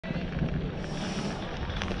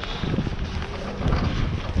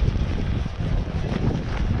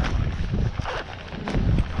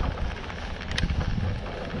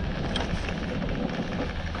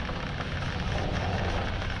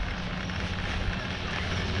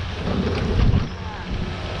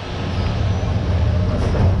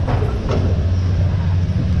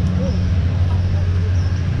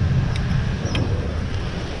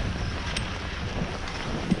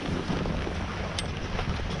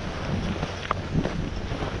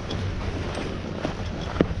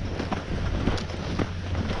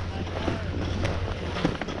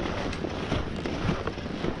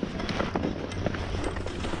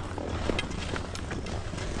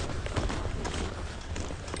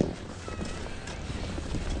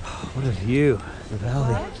What a view, the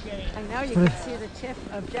valley. I know, you can see the tip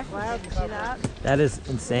of Jeff Wild. You see that? That is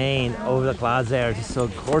insane. Over the clouds there, it's just so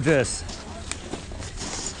gorgeous.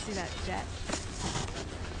 See that jet?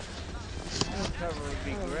 Cover would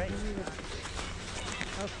be great.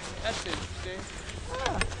 That's interesting.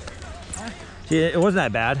 See, it wasn't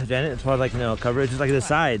that bad, Janet. As far as like, you know, coverage, just like the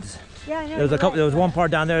sides. Yeah, I know. There was a couple. There was one part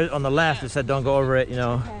down there on the left that said don't go over it. You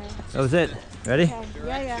know, Okay. that was it. Ready? Okay.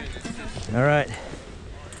 Yeah, yeah. All right.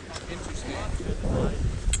 Interesting.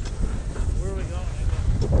 Where are we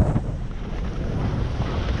going?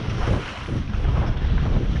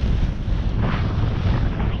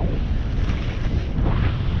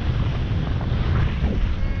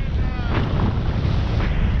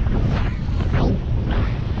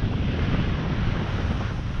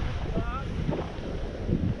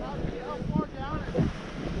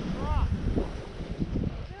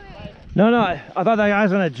 No, no. I thought that guy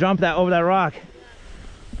was gonna jump that over that rock.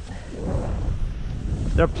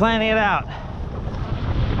 They're planning it out.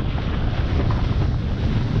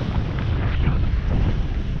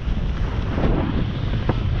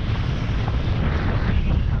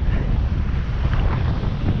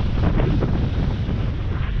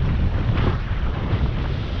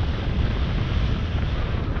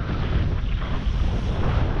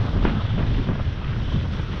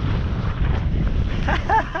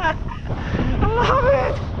 I love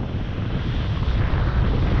it!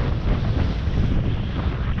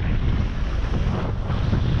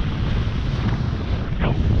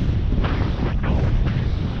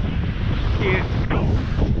 Cute.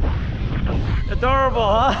 Adorable,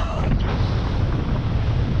 huh?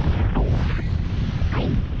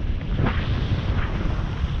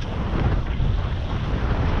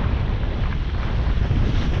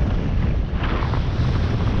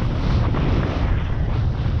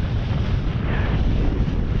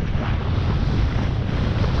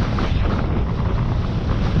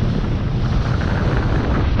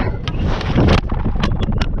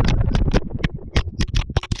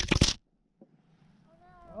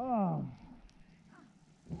 Oh.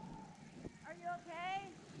 Are you okay?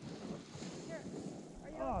 Here. Are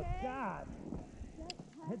you Oh, okay? God.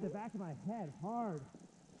 Hit the back of my head hard.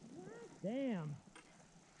 Damn.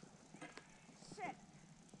 Shit.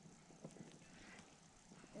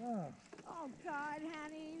 Oh. Oh, God,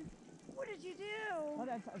 honey. What did you do? Oh,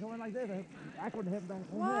 that's going like this. Backward hip don't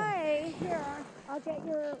come in. Why? Here, I'll get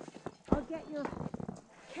your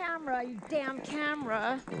camera, you damn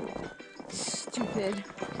camera. Stupid.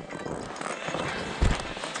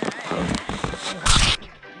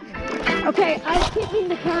 Okay, I'm keeping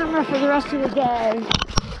the camera for the rest of the day.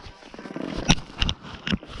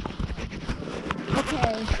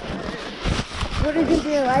 Okay. What did you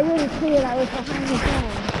do? I didn't see it. I was behind the thing.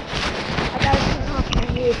 I gotta turn off my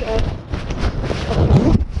music.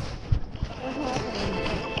 Okay. What happened?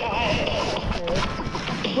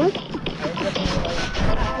 What?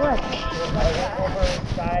 What?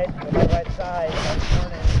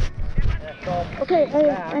 Okay,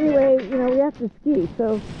 anyway, you know, we have to ski,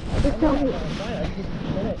 so just tell me.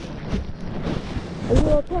 Are you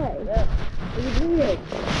okay? Yeah. Are you bleeding?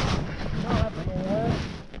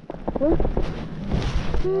 What?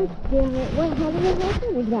 God damn it. What? How did it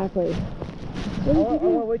happen exactly? What did you I do?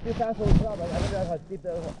 went way too fast over the top. I didn't realize how steep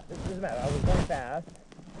that was. It doesn't matter. I was going fast,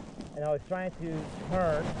 and I was trying to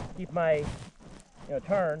turn, keep my,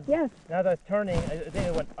 turn. Yes. And as I was turning, I think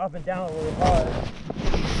it went up and down really hard.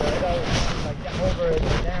 So I was like over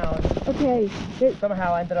and down. Okay.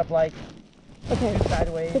 Somehow I ended up like Okay.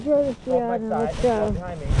 sideways Let's roll this off my down. side, Let's go.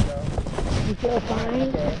 behind me. So You feel fine?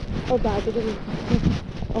 okay. Oh God, look at this.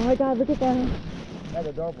 Oh my God, look at that. That's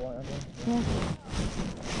adorable. I mean, Yeah.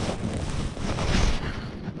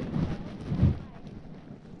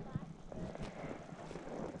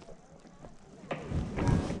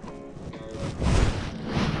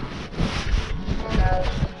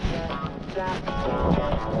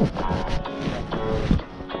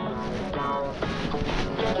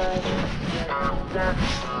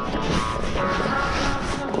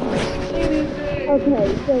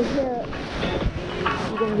 Okay, so here,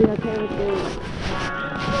 you're gonna be okay with this.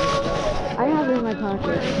 I have it in my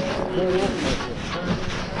pocket.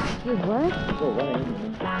 Dude, what? still running.